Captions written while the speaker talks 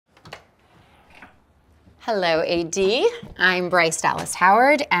Hello, AD. I'm Bryce Dallas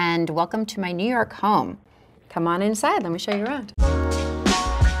Howard, and welcome to my New York home. Come on inside, let me show you around.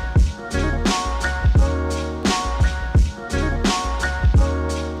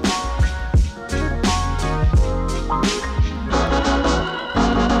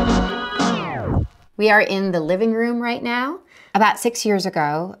 We are in the living room right now. About 6 years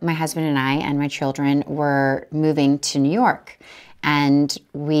ago, my husband and I and my children were moving to New York. And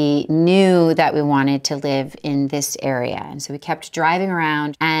we knew that we wanted to live in this area. And so we kept driving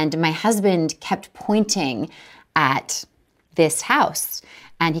around, and my husband kept pointing at this house.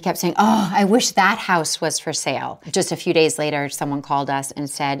 And he kept saying, "Oh, I wish that house was for sale." Just a few days later, someone called us and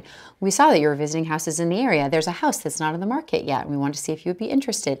said, "We saw that you were visiting houses in the area. There's a house that's not on the market yet. And we wanted to see if you would be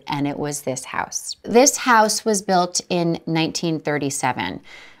interested." And it was this house. This house was built in 1937.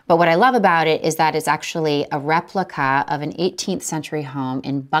 But what I love about it is that it's actually a replica of an 18th century home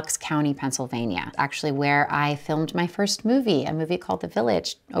in Bucks County, Pennsylvania. Actually where I filmed my first movie, a movie called The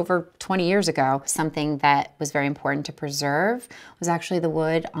Village, over 20 years ago. Something that was very important to preserve was actually the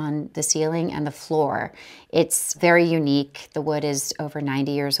wood on the ceiling and the floor. It's very unique. The wood is over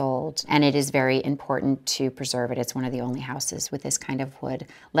 90 years old, and it is very important to preserve it. It's one of the only houses with this kind of wood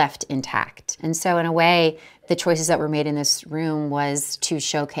left intact. And so in a way, the choices that were made in this room was to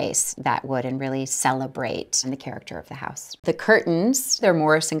showcase that wood and really celebrate the character of the house. The curtains, they're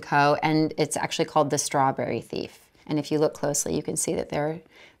Morris & Co., and it's actually called the Strawberry Thief. And if you look closely, you can see that there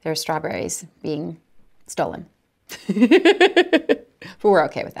are strawberries being stolen. But we're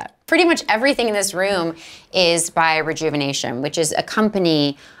okay with that. Pretty much everything in this room is by Rejuvenation, which is a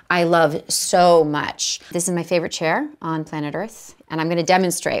company I love so much. This is my favorite chair on planet Earth, and I'm gonna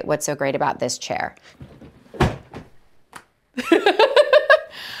demonstrate what's so great about this chair.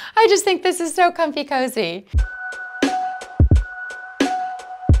 I just think this is so comfy cozy.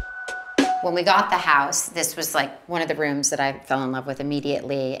 When we got the house, this was like one of the rooms that I fell in love with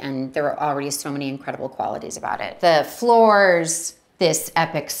immediately, and there were already so many incredible qualities about it. The floors, this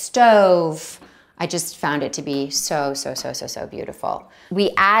epic stove, I just found it to be so beautiful.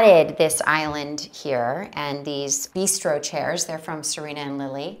 We added this island here and these bistro chairs. They're from Serena and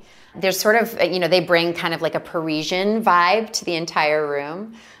Lily. They're sort of, you know, they bring kind of like a Parisian vibe to the entire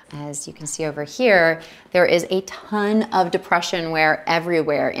room. As you can see over here, there is a ton of Depression wear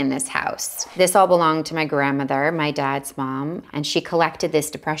everywhere in this house. This all belonged to my grandmother, my dad's mom, and she collected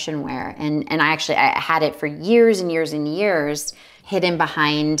this Depression wear. And I had it for years and years and years, hidden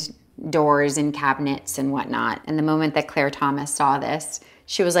behind doors and cabinets and whatnot. And the moment that Claire Thomas saw this,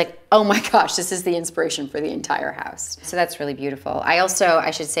 she was like, "Oh my gosh, this is the inspiration for the entire house." So that's really beautiful. I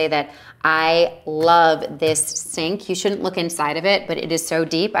should say that I love this sink. You shouldn't look inside of it, but it is so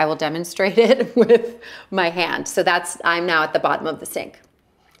deep, I will demonstrate it with my hand. So I'm now at the bottom of the sink.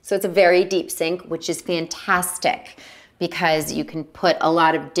 So it's a very deep sink, which is fantastic because you can put a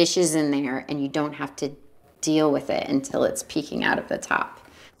lot of dishes in there and you don't have to deal with it until it's peeking out of the top.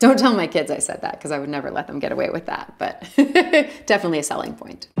 Don't tell my kids I said that because I would never let them get away with that, but definitely a selling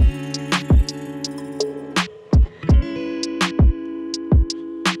point.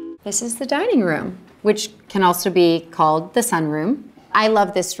 This is the dining room, which can also be called the sunroom. I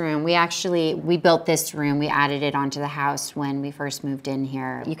love this room. We built this room. We added it onto the house when we first moved in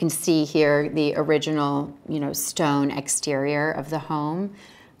here. You can see here the original, stone exterior of the home.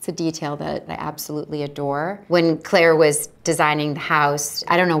 It's a detail that I absolutely adore. When Claire was designing the house,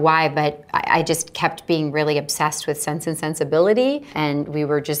 I don't know why, but I just kept being really obsessed with Sense and Sensibility. And we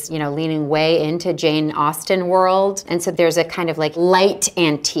were just, leaning way into Jane Austen world. And so there's a kind of like light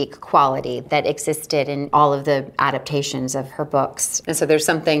antique quality that existed in all of the adaptations of her books. And so there's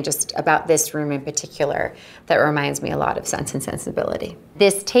something just about this room in particular that reminds me a lot of Sense and Sensibility.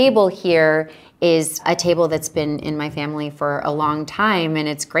 This table here is a table that's been in my family for a long time, and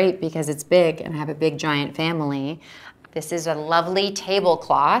it's great because it's big and I have a big giant family. This is a lovely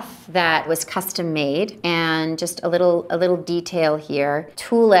tablecloth that was custom made, and just a little detail here.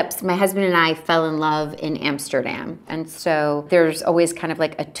 Tulips, my husband and I fell in love in Amsterdam, and so there's always kind of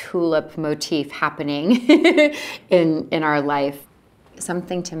like a tulip motif happening in our life.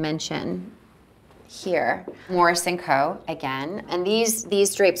 Something to mention here, Morris & Co. again, and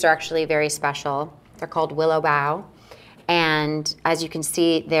these drapes are actually very special. They're called Willow Bough, and as you can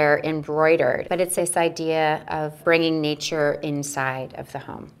see, they're embroidered, but it's this idea of bringing nature inside of the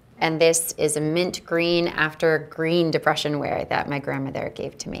home. And this is a mint green after green Depression wear that my grandmother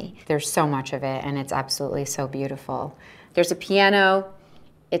gave to me. There's so much of it, and it's absolutely so beautiful. There's a piano.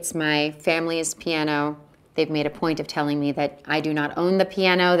 It's my family's piano. They've made a point of telling me that I do not own the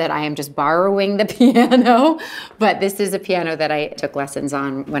piano, that I am just borrowing the piano. But this is a piano that I took lessons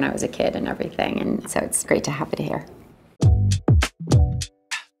on when I was a kid and everything. And so it's great to have it here.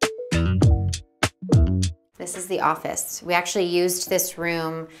 This is the office. We actually used this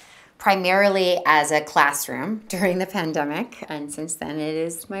room primarily as a classroom during the pandemic, and since then it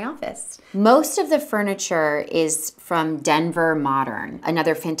is my office. Most of the furniture is from Denver Modern,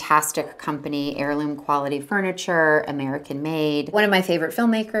 another fantastic company, heirloom quality furniture, American made. One of my favorite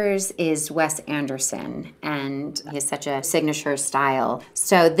filmmakers is Wes Anderson, and he has such a signature style.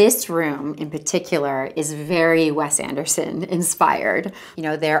 So this room in particular is very Wes Anderson inspired. You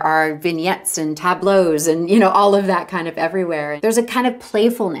know, there are vignettes and tableaus and, you know, all of that kind of everywhere. There's a kind of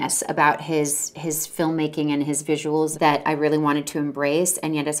playfulness about his filmmaking and his visuals that I really wanted to embrace,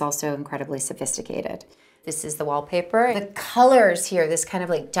 and yet it's also incredibly sophisticated. This is the wallpaper. The colors here, this kind of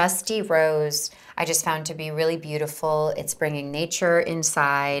like dusty rose, I just found to be really beautiful. It's bringing nature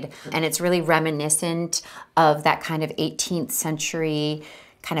inside, and it's really reminiscent of that kind of 18th century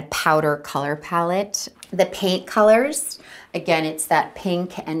kind of powder color palette. The paint colors, again, it's that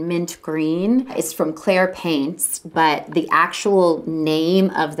pink and mint green. It's from Claire Paints, but the actual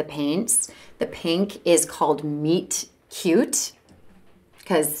name of the paints, the pink is called Meet Cute,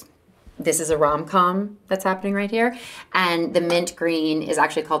 because this is a rom-com that's happening right here. And the mint green is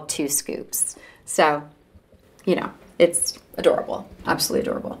actually called Two Scoops. So, you know, it's adorable, absolutely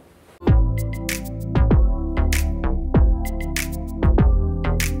adorable.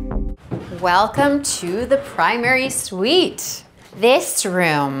 Welcome to the primary suite. This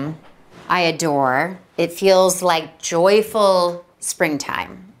room I adore. It feels like joyful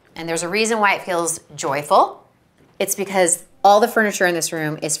springtime. And there's a reason why it feels joyful. It's because all the furniture in this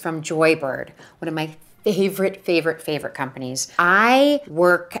room is from Joybird, one of my favorite companies. I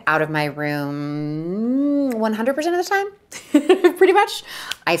work out of my room 100% of the time, pretty much.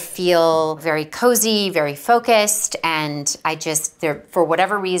 I feel very cozy, very focused, and for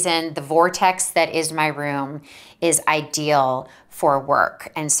whatever reason, the vortex that is my room is ideal for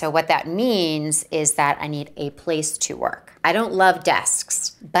work. And so what that means is that I need a place to work. I don't love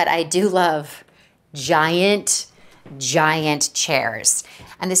desks, but I do love giant chairs.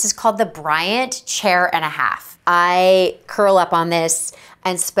 And this is called the Bryant chair and a half. I curl up on this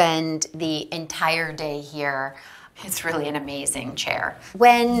and spend the entire day here. It's really an amazing chair.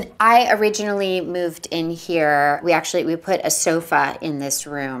 When I originally moved in here, we put a sofa in this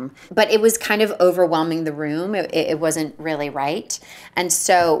room, but it was kind of overwhelming the room. It wasn't really right. And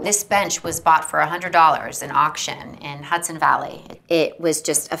so this bench was bought for $100 in auction in Hudson Valley. It was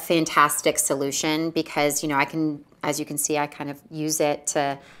just a fantastic solution because, you know, as you can see, I kind of use it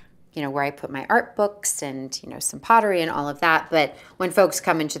to, you know, where I put my art books and, you know, some pottery and all of that. But when folks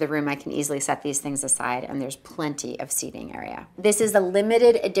come into the room, I can easily set these things aside and there's plenty of seating area. This is a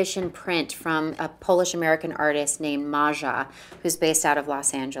limited edition print from a Polish-American artist named Maja, who's based out of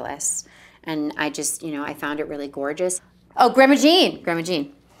Los Angeles. And I just, you know, I found it really gorgeous. Oh, Grandma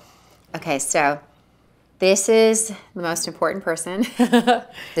Jean. Okay, so this is the most important person.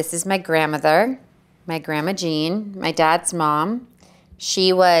 This is my grandmother, my Grandma Jean, my dad's mom.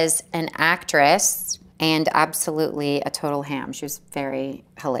 She was an actress and absolutely a total ham. She was very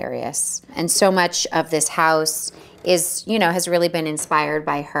hilarious. And so much of this house is, you know, has really been inspired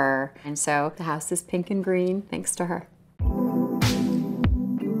by her. And so the house is pink and green thanks to her.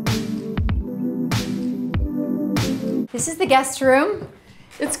 This is the guest room.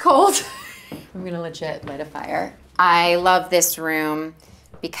 It's cold. I'm gonna legit light a fire. I love this room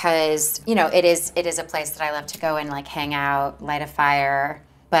because, you know, it is a place that I love to go and like hang out, light a fire.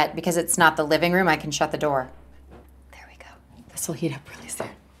 But because it's not the living room, I can shut the door. There we go. This will heat up really soon.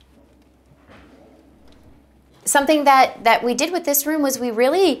 Something that we did with this room was we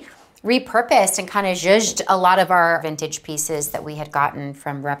really repurposed and kind of zhuzhed a lot of our vintage pieces that we had gotten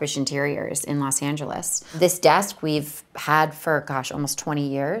from Repish Interiors in Los Angeles. This desk we've had for, gosh, almost 20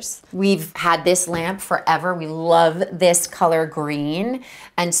 years. We've had this lamp forever. We love this color green.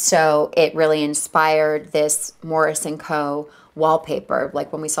 And so it really inspired this Morris & Co. wallpaper.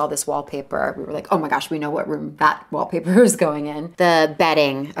 Like when we saw this wallpaper, we were like, oh my gosh, we know what room that wallpaper is going in. The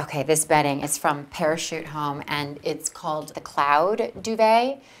bedding, okay, this bedding is from Parachute Home and it's called the Cloud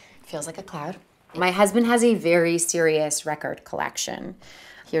Duvet. Feels like a cloud. My husband has a very serious record collection.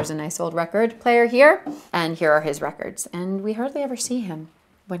 Here's a nice old record player here, and here are his records. And we hardly ever see him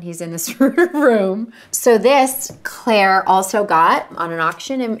when he's in this room. So this Claire also got on an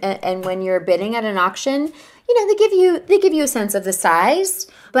auction, and when you're bidding at an auction, they give you a sense of the size,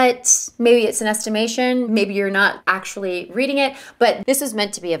 but maybe it's an estimation. Maybe you're not actually reading it, but this is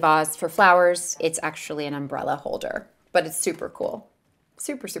meant to be a vase for flowers. It's actually an umbrella holder, but it's super cool.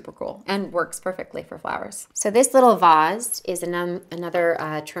 Super, super cool, and works perfectly for flowers. So this little vase is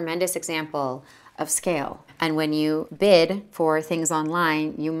another tremendous example of scale. And when you bid for things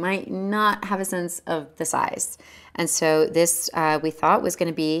online, you might not have a sense of the size. And so this we thought was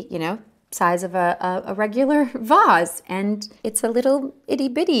gonna be, size of a regular vase, and it's a little itty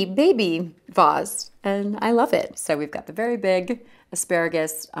bitty baby vase, and I love it. So we've got the very big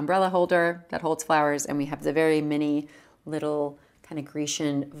asparagus umbrella holder that holds flowers, and we have the very mini little kind of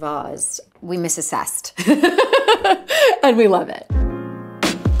Grecian vase. We misassessed, and we love it.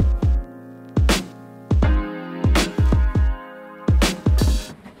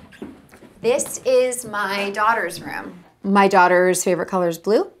 This is my daughter's room. My daughter's favorite color is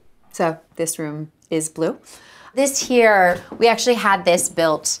blue, so this room is blue. This here, we actually had this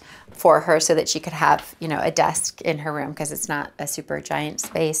built for her so that she could have, a desk in her room because it's not a super giant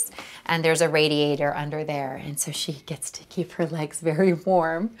space. And there's a radiator under there. And so she gets to keep her legs very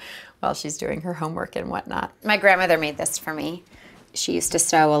warm while she's doing her homework and whatnot. My grandmother made this for me. She used to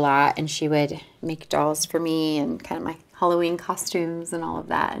sew a lot, and she would make dolls for me and kind of my Halloween costumes and all of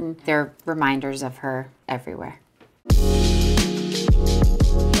that. And there are reminders of her everywhere.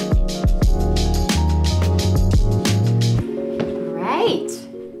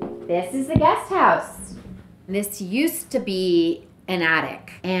 This is the guest house. This used to be an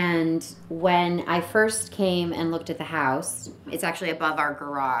attic. And when I first came and looked at the house, it's actually above our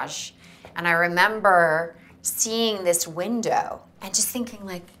garage. And I remember seeing this window and just thinking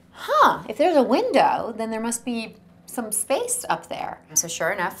like, if there's a window, then there must be some space up there. So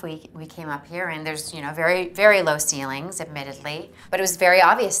sure enough, we came up here, and there's, very, very low ceilings, admittedly, but it was very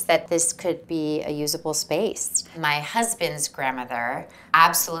obvious that this could be a usable space. My husband's grandmother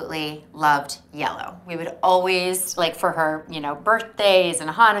absolutely loved yellow. We would always, like for her, birthdays and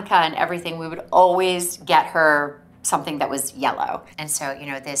Hanukkah and everything, we would always get her something that was yellow. And so,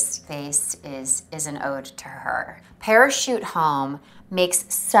 this space is an ode to her. Parachute Home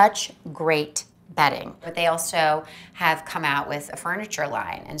makes such great bedding, but they also have come out with a furniture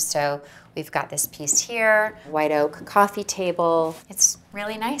line. And so we've got this piece here, white oak coffee table. It's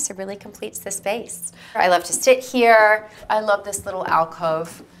really nice. It really completes the space. I love to sit here. I love this little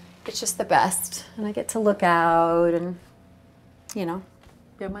alcove. It's just the best. And I get to look out and, do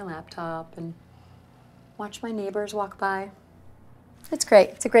my laptop and watch my neighbors walk by. It's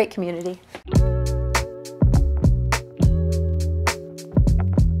great. It's a great community.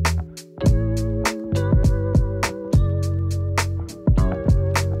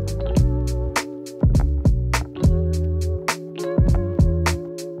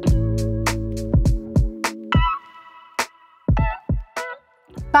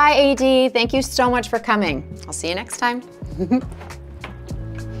 Bye, AD. Thank you so much for coming. I'll see you next time.